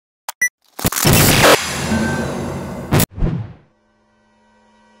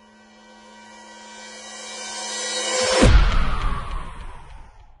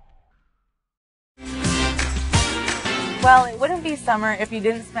Well, it wouldn't be summer if you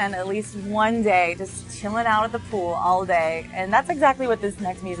didn't spend at least one day just chilling out at the pool all day. And that's exactly what this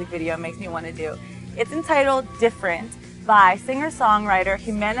next music video makes me want to do. It's entitled Different by singer-songwriter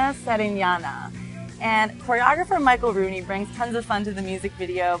Ximena Sariñana. And choreographer Michael Rooney brings tons of fun to the music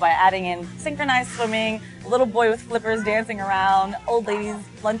video by adding in synchronized swimming, a little boy with flippers dancing around, old ladies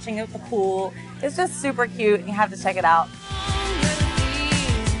lunching at the pool. It's just super cute and you have to check it out.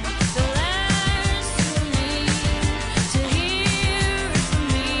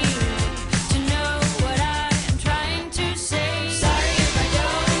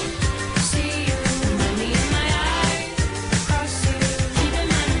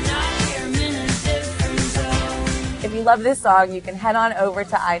 If you love this song, you can head on over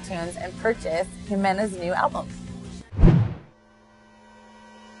to iTunes and purchase Ximena's new album.